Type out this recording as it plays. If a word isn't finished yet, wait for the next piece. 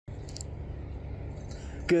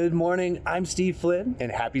Good morning, I'm Steve Flynn, and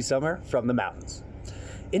happy summer from the mountains.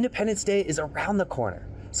 Independence Day is around the corner,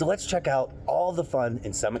 so let's check out all the fun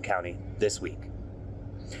in Summit County this week.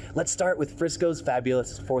 Let's start with Frisco's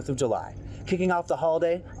fabulous 4th of July, kicking off the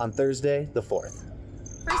holiday on Thursday the 4th.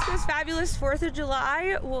 Frisco's fabulous 4th of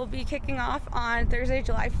July will be kicking off on Thursday,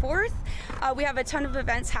 July 4th. We have a ton of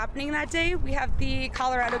events happening that day. We have the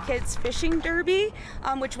Colorado Kids Fishing Derby,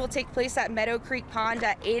 which will take place at Meadow Creek Pond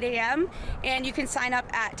at 8 a.m. And you can sign up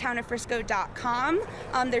at townoffrisco.com.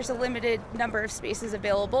 There's a limited number of spaces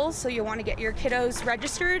available, so you'll want to get your kiddos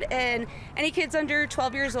registered, and any kids under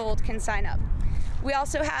 12 years old can sign up. We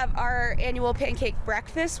also have our annual pancake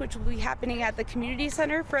breakfast, which will be happening at the community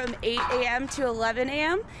center from 8 a.m. to 11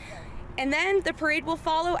 a.m. And then the parade will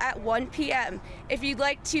follow at 1 p.m. If you'd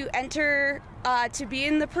like to enter to be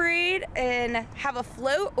in the parade and have a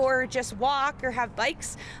float or just walk or have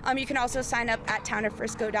bikes, you can also sign up at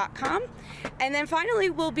townoffrisco.com. And then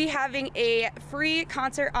finally, we'll be having a free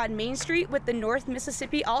concert on Main Street with the North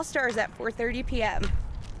Mississippi All-Stars at 4:30 p.m.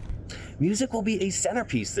 Music will be a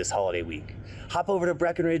centerpiece this holiday week. Hop over to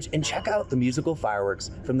Breckenridge and check out the musical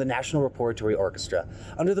fireworks from the National Repertory Orchestra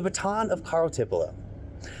under the baton of Carl Tippolo.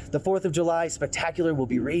 The 4th of July Spectacular will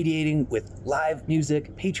be radiating with live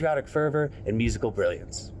music, patriotic fervor, and musical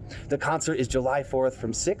brilliance. The concert is July 4th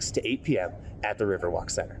from 6 to 8 p.m. at the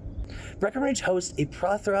Riverwalk Center. Breckenridge hosts a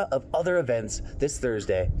plethora of other events this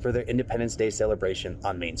Thursday for their Independence Day celebration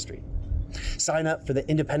on Main Street. Sign up for the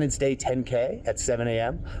Independence Day 10K at 7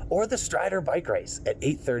 a.m. or the Strider Bike Race at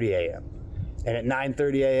 8:30 a.m. And at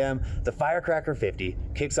 9:30 a.m., the Firecracker 50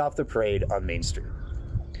 kicks off the parade on Main Street.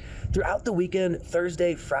 Throughout the weekend,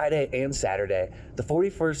 Thursday, Friday, and Saturday, the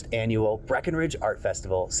 41st Annual Breckenridge Art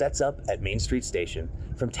Festival sets up at Main Street Station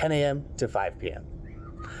from 10 a.m. to 5 p.m.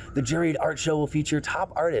 The juried art show will feature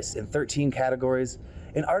top artists in 13 categories,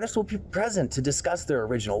 and artists will be present to discuss their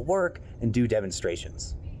original work and do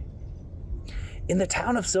demonstrations. In the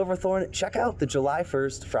town of Silverthorne, check out the July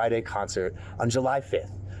 1st Friday concert on July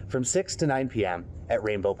 5th from 6 to 9 p.m. at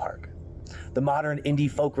Rainbow Park. The modern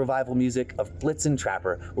indie folk revival music of Blitzen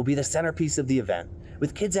Trapper will be the centerpiece of the event,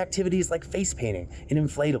 with kids' activities like face painting and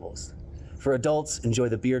inflatables. For adults, enjoy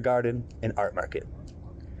the beer garden and art market.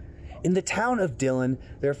 In the town of Dillon,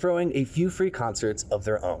 they're throwing a few free concerts of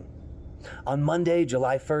their own. On Monday,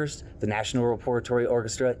 July 1st, the National Repertory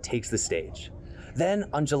Orchestra takes the stage. Then,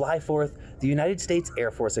 on July 4th, the United States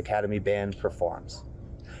Air Force Academy Band performs.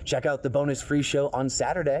 Check out the bonus free show on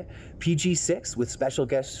Saturday, PG6 with special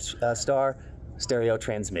guest star Stereo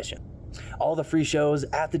Transmission. All the free shows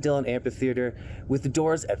at the Dillon Amphitheater with the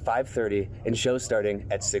doors at 5:30 and shows starting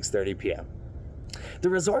at 6:30 p.m. The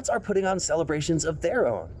resorts are putting on celebrations of their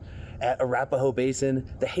own. At Arapahoe Basin,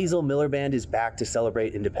 the Hazel Miller Band is back to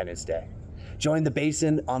celebrate Independence Day. Join the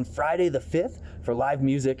Basin on Friday the 5th for live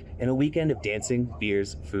music and a weekend of dancing,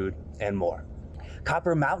 beers, food, and more.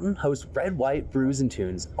 Copper Mountain hosts Red, White, Brews, and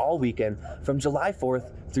Tunes all weekend from July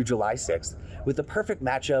 4th through July 6th with the perfect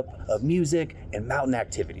matchup of music and mountain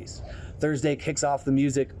activities. Thursday kicks off the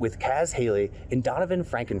music with Kaz Haley and Donovan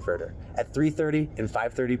Frankenfurter at 3:30 and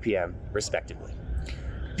 5:30 p.m. respectively.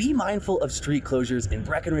 Be mindful of street closures in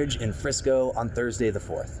Breckenridge and Frisco on Thursday the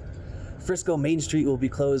 4th. Frisco Main Street will be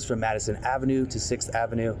closed from Madison Avenue to 6th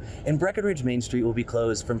Avenue, and Breckenridge Main Street will be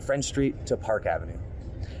closed from French Street to Park Avenue.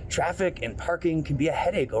 Traffic and parking can be a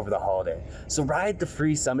headache over the holiday, so ride the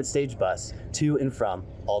free Summit Stage bus to and from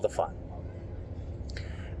all the fun.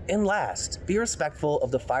 And last, be respectful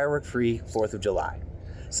of the firework-free 4th of July.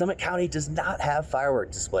 Summit County does not have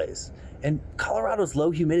firework displays, and Colorado's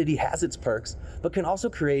low humidity has its perks, but can also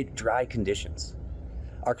create dry conditions.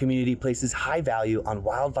 Our community places high value on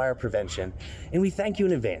wildfire prevention, and we thank you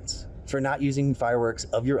in advance for not using fireworks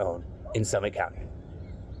of your own in Summit County.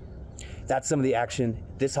 That's some of the action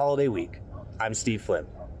this holiday week. I'm Steve Flynn.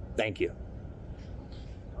 Thank you.